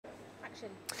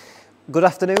section. Good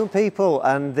afternoon, people,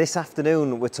 and this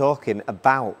afternoon we're talking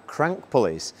about crank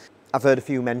pulleys. I've heard a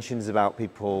few mentions about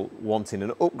people wanting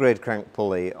an upgrade crank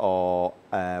pulley or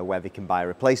where they can buy a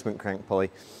replacement crank pulley,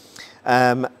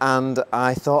 and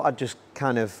I thought I'd just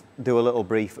kind of do a little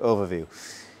brief overview.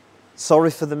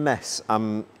 Sorry for the mess.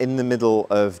 I'm in the middle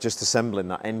of just assembling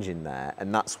that engine there,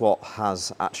 and that's what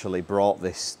has actually brought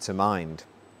this to mind.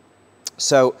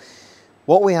 So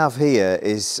what we have here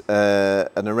is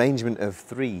an arrangement of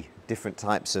 3 different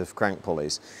types of crank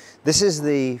pulleys. This is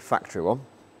the factory one,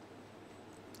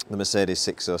 the Mercedes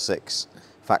 606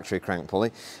 factory crank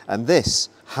pulley, and this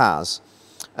has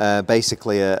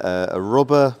basically a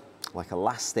rubber, like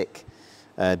elastic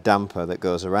damper that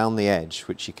goes around the edge,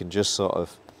 which you can just sort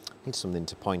of, need something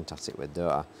to point at it with,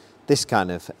 don't I? This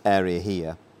kind of area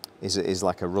here is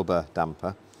like a rubber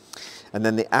damper, and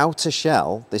then the outer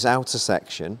shell, this outer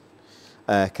section,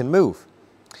 can move.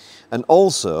 And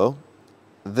also,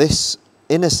 this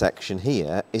inner section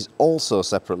here is also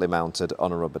separately mounted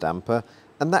on a rubber damper,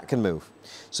 and that can move.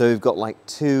 So we've got like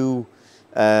 2,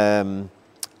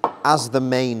 as the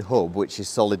main hub, which is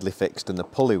solidly fixed, and the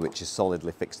pulley, which is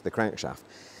solidly fixed to the crankshaft.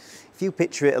 If you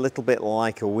picture it a little bit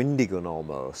like a windy gun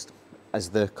almost, as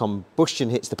the combustion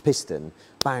hits the piston,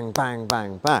 bang, bang,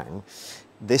 bang, bang,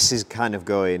 this is kind of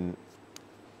going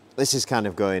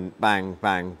bang,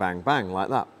 bang, bang, bang, like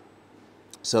that.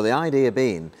 So the idea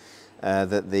being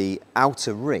that the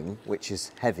outer ring, which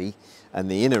is heavy, and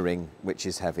the inner ring, which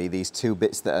is heavy, these 2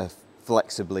 bits that are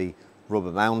flexibly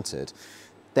rubber mounted,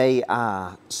 they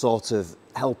are sort of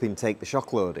helping take the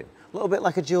shock loading. A little bit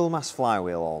like a dual mass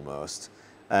flywheel almost,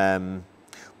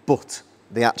 but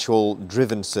the actual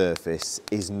driven surface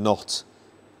is not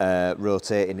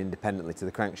rotating independently to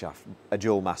the crankshaft. A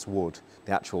dual mass would.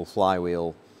 The actual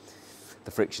flywheel,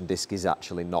 the friction disc is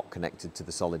actually not connected to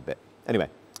the solid bit. Anyway,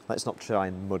 let's not try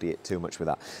and muddy it too much with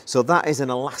that. So that is an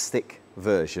elastic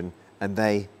version, and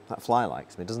that fly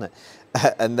likes me, doesn't it?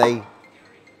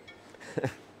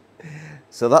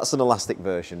 So that's an elastic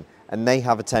version, and they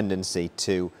have a tendency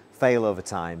to fail over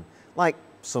time, like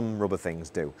some rubber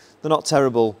things do. They're not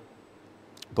terrible,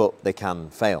 but they can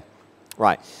fail.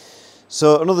 Right,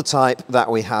 so another type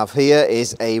that we have here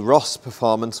is a Ross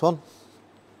performance one.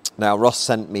 Now, Ross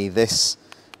sent me this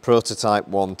prototype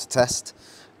one to test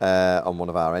on one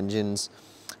of our engines,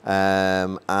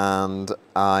 and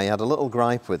I had a little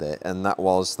gripe with it, and that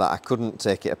was that I couldn't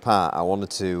take it apart. I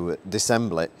wanted to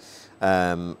disassemble it,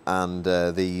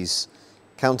 and these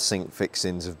countersink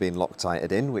fixings have been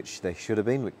Loctited in, which they should have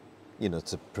been, you know,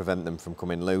 to prevent them from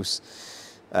coming loose,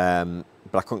 but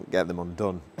I couldn't get them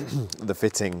undone. The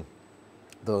fitting,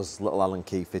 those little Allen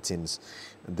key fittings,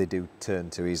 they do turn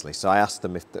too easily. So I asked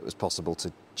them if it was possible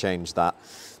to change that.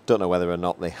 Don't know whether or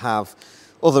not they have.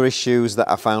 Other issues that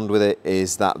I found with it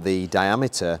is that the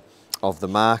diameter of the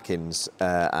markings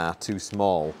are too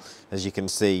small. As you can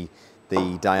see,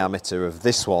 the diameter of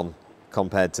this one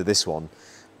compared to this one,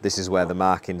 this is where the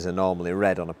markings are normally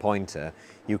red on a pointer.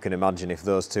 You can imagine if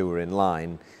those 2 were in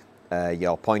line,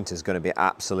 your pointer's going to be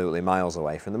absolutely miles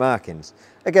away from the markings.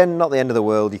 Again, not the end of the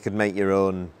world. You could make your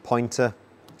own pointer.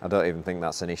 I don't even think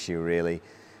that's an issue really,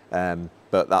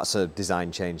 but that's a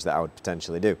design change that I would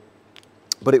potentially do.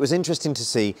 But it was interesting to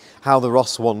see how the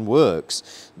Ross one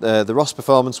works. The Ross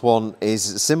Performance one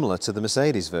is similar to the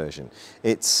Mercedes version.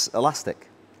 It's elastic.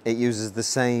 It uses the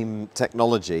same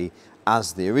technology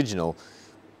as the original.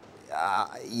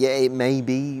 Yeah, it may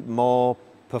be more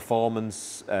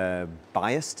performance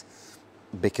biased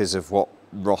because of what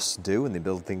Ross do, and they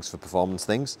build things for performance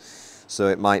things. So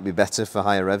it might be better for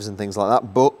higher revs and things like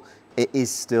that, but it is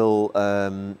still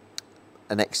an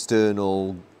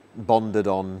external bonded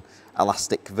on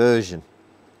elastic version.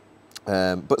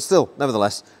 But still,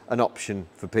 nevertheless, an option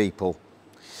for people.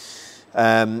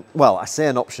 Well, I say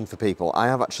an option for people. I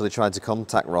have actually tried to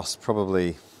contact Ross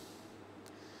probably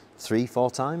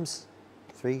 3-4 times,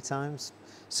 3 times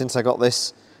since I got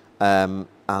this, and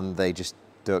they just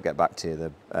don't get back to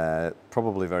you. They're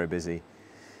probably very busy,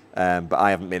 but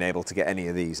I haven't been able to get any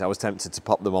of these. I was tempted to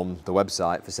pop them on the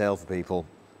website for sale for people,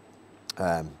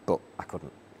 but I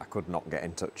couldn't. I could not get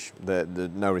in touch.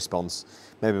 No response.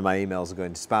 Maybe my emails are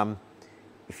going to spam.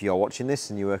 If you're watching this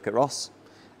and you work at Ross,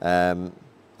 I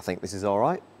think this is all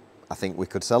right. I think we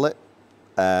could sell it.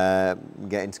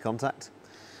 Get into contact,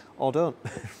 or don't.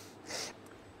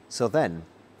 So then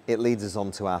it leads us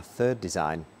on to our 3rd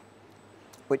design,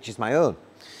 which is my own.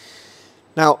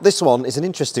 Now, this one is an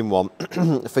interesting one.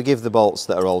 Forgive the bolts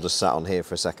that are all just sat on here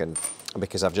for a second,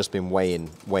 because I've just been weighing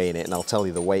it, and I'll tell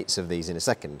you the weights of these in a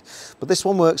second. But this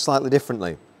one works slightly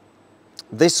differently.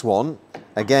 This one,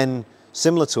 again,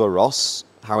 similar to a Ross,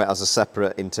 how it has a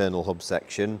separate internal hub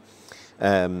section,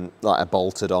 like a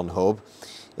bolted on hub.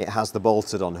 It has the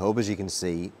bolted on hub, as you can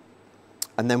see.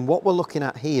 And then what we're looking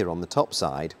at here on the top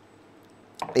side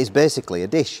is basically a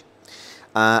dish.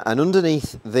 And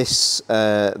underneath this,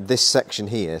 this section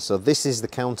here, so this is the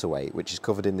counterweight, which is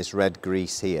covered in this red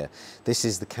grease here. This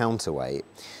is the counterweight.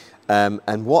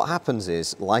 And what happens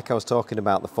is, like I was talking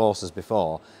about the forces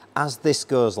before, as this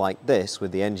goes like this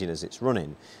with the engine as it's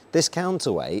running, this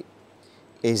counterweight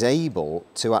is able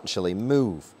to actually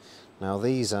move. Now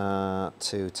these are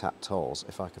 2 tapped holes,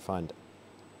 if I can find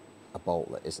a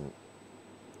bolt that isn't.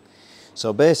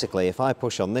 So basically, if I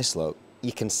push on this, look,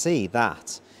 you can see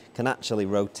that can actually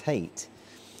rotate.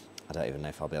 I don't even know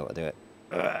if I'll be able to do it.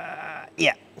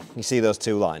 Yeah, you see those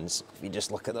 2 lines? If you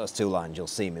just look at those 2 lines, you'll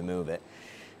see me move it.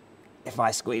 If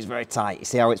I squeeze very tight, you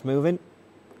see how it's moving?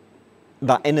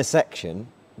 That inner section,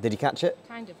 did you catch it?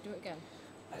 Kind of, do it again.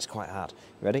 It's quite hard.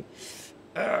 You ready?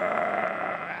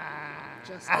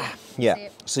 Just yeah,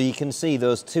 so you can see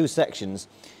those 2 sections,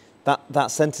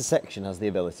 that centre section has the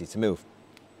ability to move.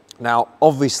 Now,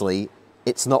 obviously,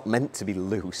 it's not meant to be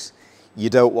loose. You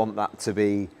don't want that to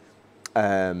be,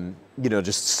 you know,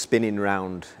 just spinning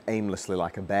around aimlessly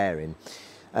like a bearing.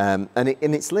 And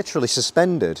it's literally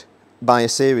suspended by a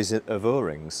series of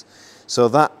O-rings. So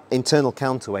that internal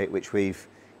counterweight, which we've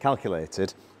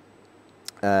calculated,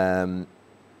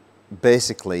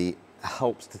 basically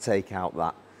helps to take out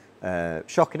that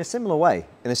shock in a similar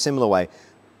way,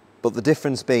 but the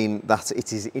difference being that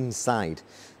it is inside.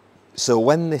 So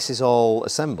when this is all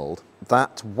assembled,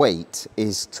 that weight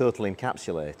is totally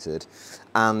encapsulated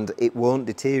and it won't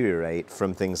deteriorate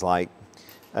from things like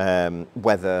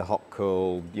weather, hot,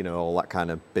 cold, you know, all that kind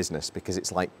of business, because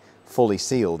it's like fully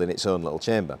sealed in its own little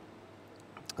chamber.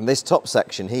 And this top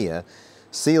section here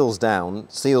seals down,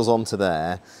 seals onto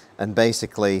there, and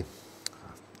basically,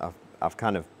 I've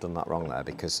kind of done that wrong there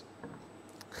because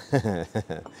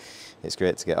it's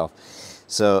great to get off.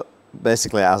 So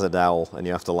basically it has a dowel and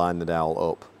you have to line the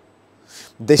dowel up.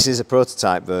 This is a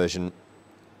prototype version.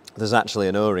 There's actually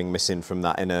an O-ring missing from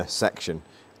that inner section,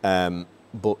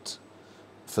 but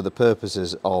for the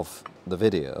purposes of the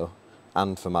video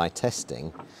and for my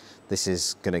testing, this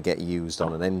is going to get used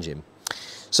on an engine.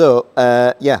 So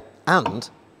yeah, and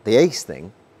the ace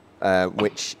thing,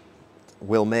 which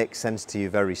will make sense to you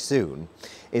very soon,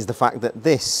 is the fact that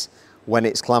this, when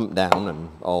it's clamped down and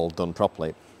all done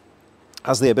properly,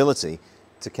 has the ability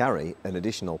to carry an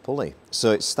additional pulley.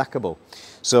 So it's stackable.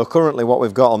 So currently what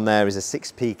we've got on there is a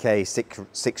 6 PK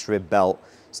 6 rib belt,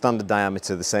 standard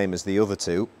diameter the same as the other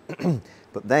 2,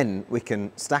 but then we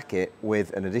can stack it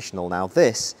with an additional. Now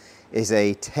this is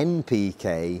a 10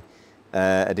 PK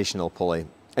additional pulley,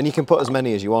 and you can put as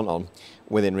many as you want on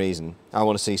within reason. I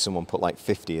want to see someone put like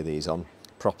 50 of these on,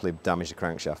 properly damage the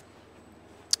crankshaft.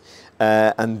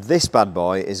 And this bad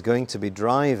boy is going to be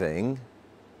driving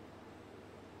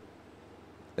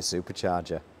a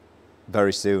supercharger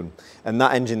very soon. And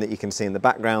that engine that you can see in the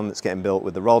background that's getting built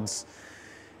with the rods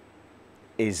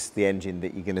is the engine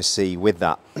that you're going to see with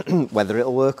that. Whether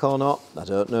it'll work or not, I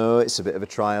don't know. It's a bit of a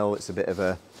trial, it's a bit of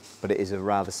a, but it is a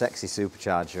rather sexy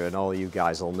supercharger, and all you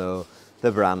guys will know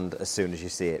the brand as soon as you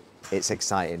see it. It's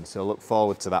exciting, so look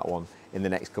forward to that one in the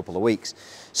next couple of weeks.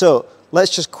 So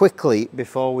let's just quickly,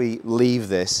 before we leave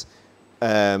this,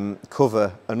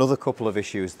 cover another couple of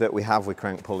issues that we have with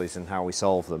crank pulleys and how we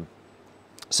solve them.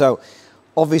 So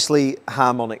obviously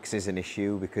harmonics is an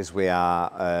issue because we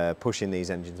are pushing these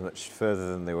engines much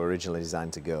further than they were originally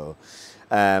designed to go.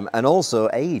 And also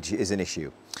age is an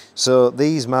issue. So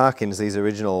these markings, these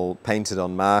original painted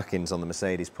on markings on the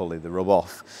Mercedes pulley, the rub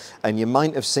off, and you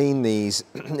might have seen these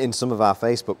in some of our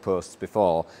Facebook posts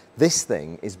before. This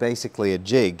thing is basically a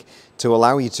jig to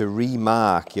allow you to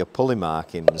remark your pulley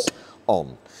markings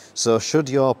on. So should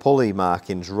your pulley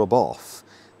markings rub off,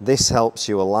 this helps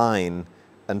you align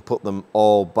and put them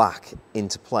all back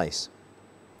into place.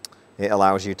 It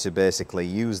allows you to basically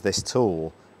use this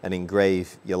tool and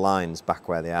engrave your lines back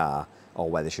where they are, or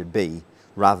where they should be,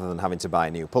 rather than having to buy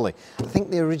a new pulley. I think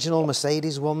the original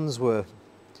Mercedes ones were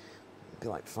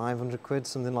like 500 quid,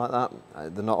 something like that.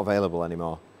 They're not available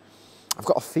anymore. I've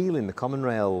got a feeling the common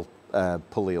rail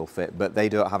pulley will fit, but they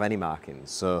don't have any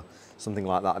markings, so something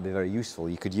like that would be very useful.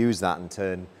 You could use that and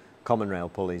turn common rail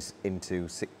pulleys into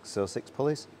 606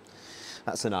 pulleys.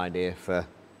 That's an idea for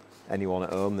anyone at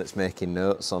home that's making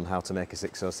notes on how to make a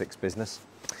 606 business.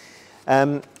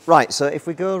 Right, so if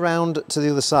we go around to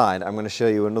the other side, I'm going to show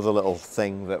you another little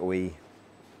thing that we...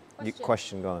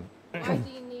 Question, go on. Why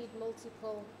do you need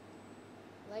multiple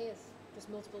layers, just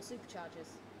multiple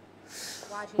superchargers?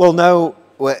 Why do you well, need no,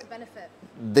 what's the benefit?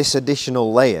 this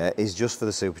additional layer is just for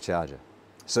the supercharger.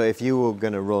 So if you were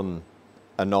going to run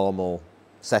a normal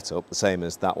setup, the same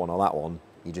as that one or that one,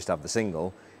 you just have the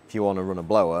single. If you want to run a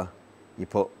blower, you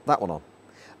put that one on.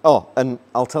 Oh, and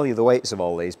I'll tell you the weights of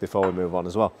all these before we move on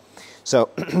as well. So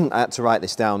I had to write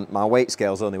this down. My weight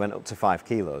scales only went up to 5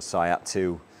 kilos, so I had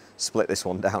to split this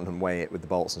one down and weigh it with the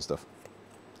bolts and stuff.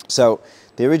 So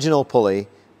the original pulley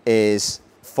is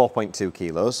 4.2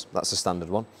 kilos, that's the standard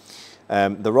one.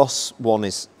 The Ross one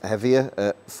is heavier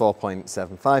at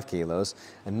 4.75 kilos,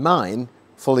 and mine,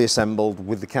 fully assembled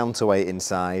with the counterweight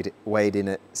inside, weighed in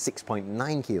at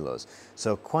 6.9 kilos,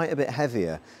 so quite a bit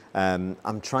heavier.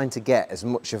 I'm trying to get as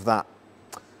much of that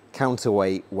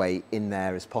counterweight weight in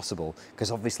there as possible,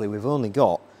 because obviously we've only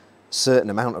got a certain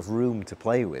amount of room to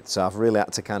play with, so I've really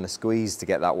had to kind of squeeze to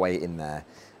get that weight in there.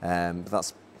 But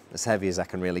that's as heavy as I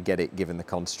can really get it given the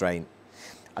constraint.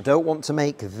 I don't want to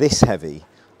make this heavy,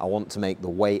 I want to make the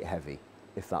weight heavy,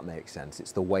 if that makes sense.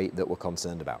 It's the weight that we're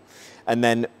concerned about. And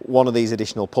then one of these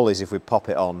additional pulleys, if we pop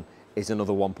it on, is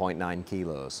another 1.9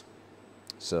 kilos.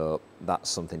 So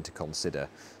that's something to consider.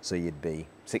 So you'd be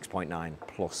 6.9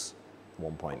 plus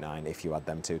 1.9 if you add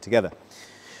them two together.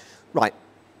 Right,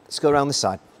 let's go around this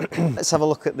side. Let's have a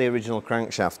look at the original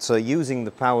crankshaft. So using the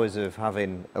powers of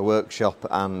having a workshop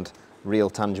and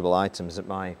real tangible items at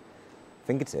my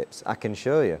fingertips, I can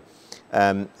show you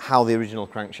how the original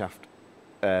crankshaft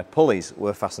pulleys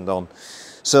were fastened on.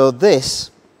 So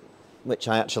this, which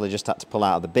I actually just had to pull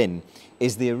out of the bin,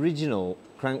 is the original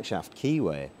crankshaft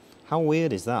keyway. How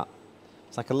weird is that?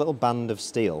 It's like a little band of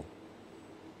steel.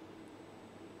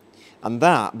 And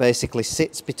that basically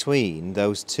sits between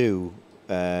those two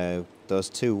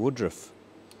woodruff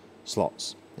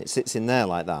slots. It sits in there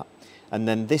like that. And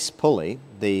then this pulley,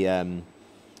 the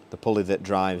pulley that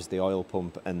drives the oil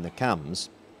pump and the cams,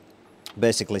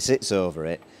 basically sits over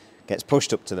it, gets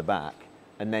pushed up to the back,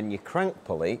 and then your crank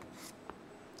pulley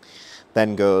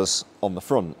then goes on the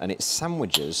front, and it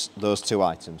sandwiches those two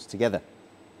items together.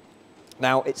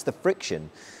 Now, it's the friction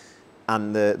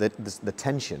and the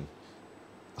tension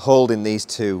holding these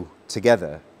two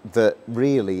together that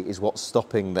really is what's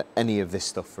stopping any of this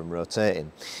stuff from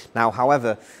rotating. Now,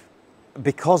 however,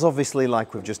 because obviously,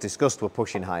 like we've just discussed, we're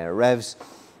pushing higher revs,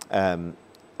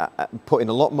 putting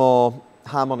a lot more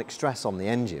harmonic stress on the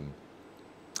engine,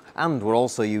 and we're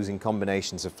also using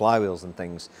combinations of flywheels and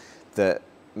things that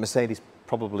Mercedes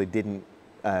probably didn't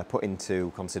put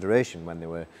into consideration when they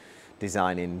were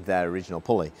designing their original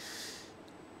pulley.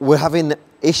 We're having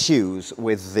issues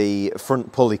with the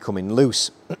front pulley coming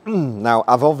loose. Now,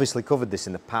 I've obviously covered this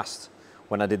in the past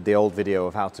when I did the old video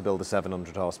of how to build a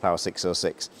 700 horsepower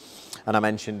 606. And I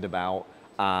mentioned about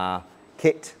our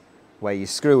kit where you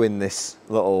screw in this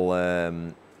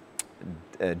little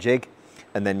jig,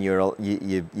 and then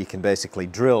you can basically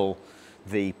drill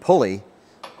the pulley.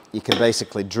 You can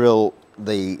basically drill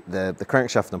the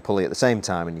crankshaft and pulley at the same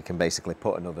time, and you can basically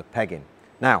put another peg in.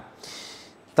 Now,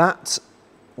 that,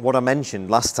 what I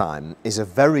mentioned last time, is a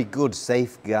very good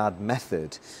safeguard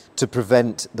method to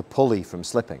prevent the pulley from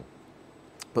slipping.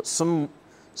 But some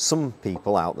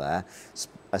people out there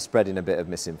are spreading a bit of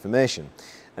misinformation,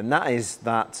 and that is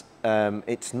that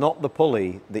it's not the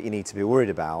pulley that you need to be worried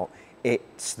about,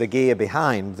 it's the gear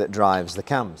behind that drives the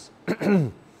cams.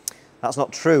 That's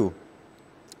not true.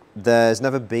 There's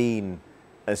never been,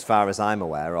 as far as I'm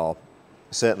aware, or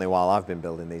certainly while I've been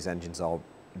building these engines or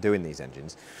doing these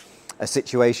engines, a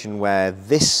situation where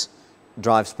this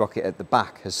drive sprocket at the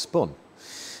back has spun.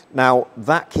 Now,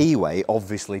 that keyway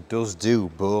obviously does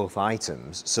do both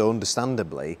items, so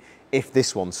understandably, if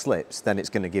this one slips, then it's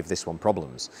going to give this one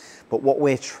problems. But what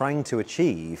we're trying to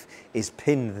achieve is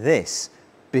pin this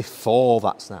before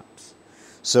that snaps.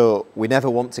 So we never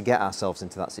want to get ourselves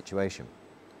into that situation.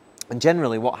 And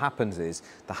generally what happens is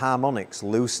the harmonics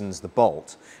loosens the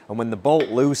bolt, and when the bolt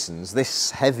loosens,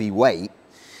 this heavy weight,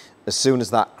 as soon as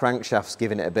that crankshaft's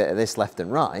giving it a bit of this left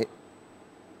and right,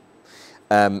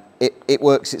 it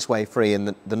works its way free,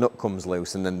 and the nut comes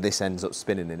loose, and then this ends up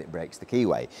spinning and it breaks the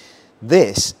keyway.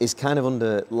 This is kind of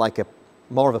under like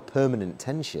more of a permanent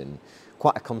tension,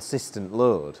 quite a consistent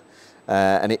load,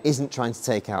 and it isn't trying to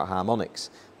take out harmonics.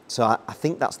 So I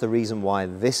think that's the reason why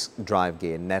this drive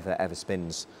gear never ever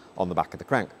spins on the back of the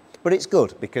crank. But it's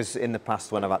good, because in the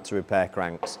past when I've had to repair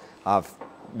cranks,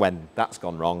 when that's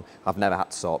gone wrong, I've never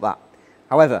had to sort that.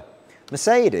 However,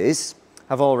 Mercedes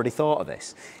have already thought of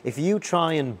this. If you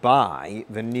try and buy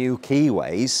the new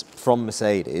keyways from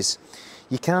Mercedes,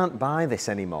 you can't buy this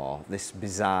anymore, this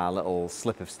bizarre little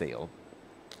slip of steel.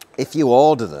 If you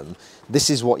order them, this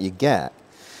is what you get.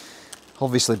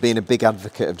 Obviously, being a big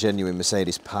advocate of genuine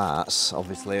Mercedes parts,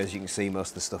 obviously, as you can see, most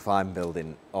of the stuff I'm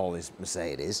building all is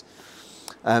Mercedes.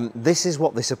 This is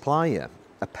what they supply you.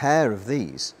 a pair of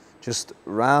these, just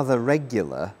rather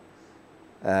regular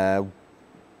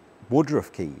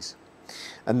woodruff keys.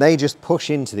 And they just push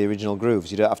into the original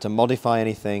grooves. You don't have to modify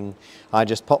anything. I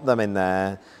just pop them in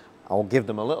there. I'll give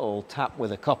them a little tap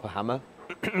with a copper hammer.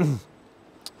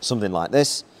 Something like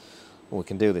this. Well, we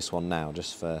can do this one now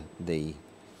just for the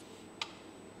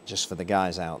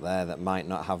guys out there that might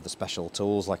not have the special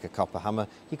tools like a copper hammer.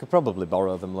 You could probably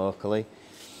borrow them locally.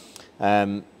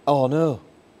 Oh no,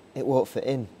 it won't fit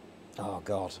in. Oh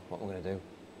God, what am I going to do?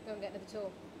 Don't get another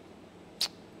tool.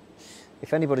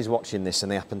 If anybody's watching this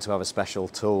and they happen to have a special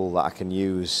tool that I can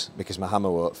use because my hammer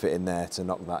won't fit in there to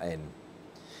knock that in,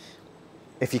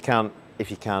 if you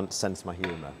can't sense my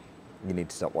humour, you need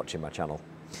to stop watching my channel.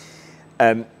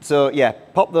 So yeah,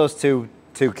 pop those two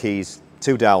keys,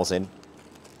 2 dowels in,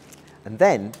 and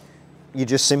then you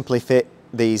just simply fit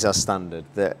these as standard,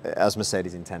 as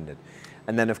Mercedes intended.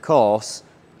 And then of course,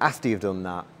 after you've done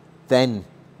that, then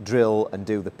drill and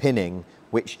do the pinning,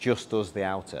 which just does the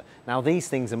outer. Now these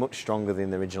things are much stronger than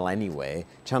the original anyway.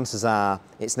 Chances are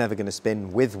it's never going to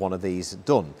spin with one of these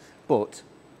done. But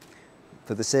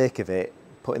for the sake of it,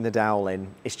 putting the dowel in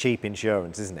is cheap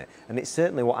insurance, isn't it? And it's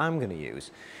certainly what I'm going to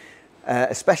use,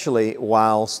 especially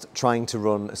whilst trying to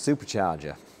run a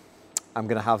supercharger. I'm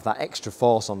going to have that extra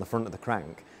force on the front of the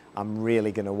crank. I'm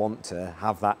really going to want to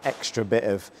have that extra bit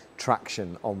of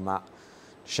traction on that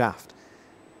shaft.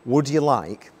 Would you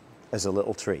like, as a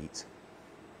little treat,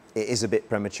 it is a bit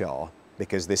premature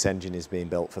because this engine is being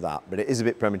built for that, but it is a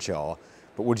bit premature,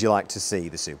 but would you like to see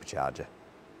the supercharger?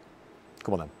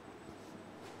 Come on then.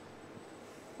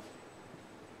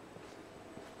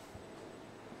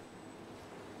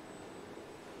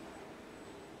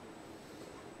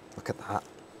 Look at that.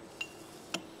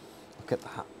 Look at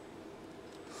that.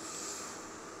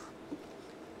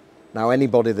 Now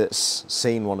anybody that's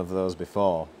seen one of those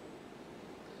before,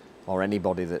 or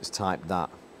anybody that's typed that,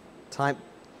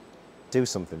 do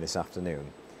something this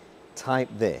afternoon. Type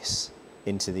this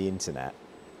into the internet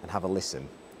and have a listen.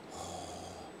 Oh,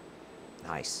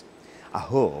 nice. I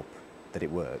hope that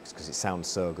it works because it sounds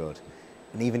so good.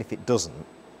 And even if it doesn't,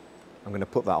 I'm going to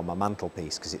put that on my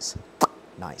mantelpiece because it's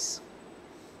nice.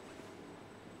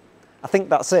 I think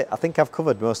that's it. I think I've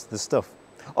covered most of the stuff.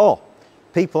 Oh,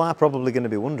 people are probably going to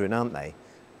be wondering, aren't they?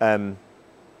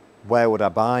 Where would I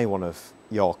buy one of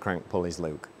your crank pulleys,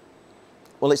 Luke?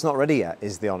 Well, it's not ready yet,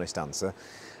 is the honest answer.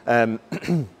 I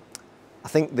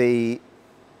think the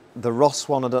Ross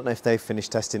one, I don't know if they've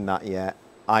finished testing that yet.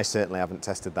 I certainly haven't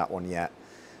tested that one yet.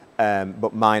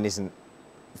 But mine isn't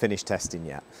finished testing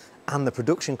yet. And the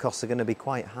production costs are going to be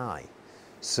quite high.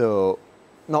 So,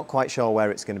 not quite sure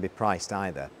where it's going to be priced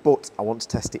either. But I want to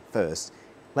test it first.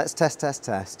 Let's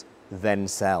test, then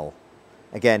sell.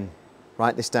 Again,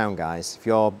 write this down, guys. If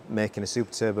you're making a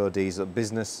super turbo diesel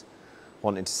business,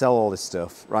 wanting to sell all this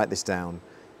stuff, write this down.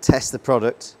 Test the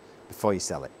product before you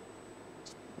sell it.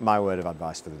 My word of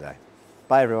advice for the day.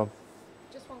 Bye, everyone.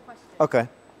 Just one question. Okay.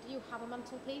 Do you have a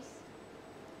mantelpiece?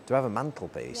 Do I have a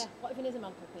mantelpiece? Yeah. What if it is a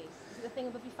mantelpiece? Is it the thing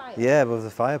above your fire? Yeah, above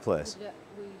the fireplace.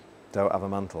 We Don't have a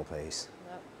mantelpiece.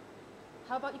 no.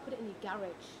 How about you put it in your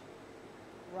garage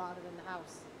rather than the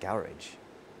house? Garage?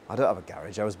 I don't have a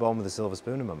garage. I was born with a silver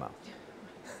spoon in my mouth.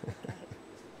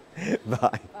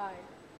 Bye. Bye.